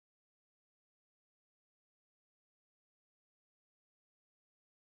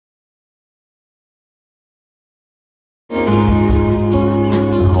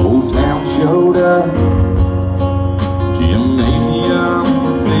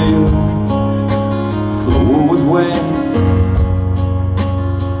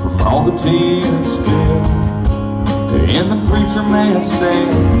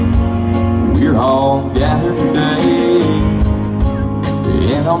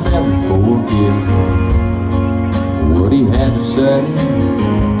I'll never forget what he had to say.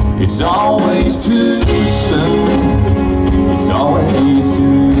 It's always too soon, it's always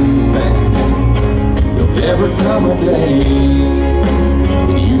too late. There'll never come a day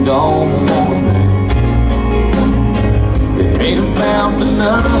when you don't want me. It ain't about the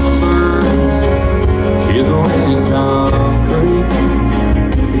numbers, chisel and concrete.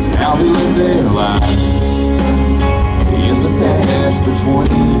 It's how they live their lives in the dash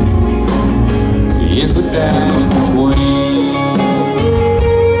between, in the dash between.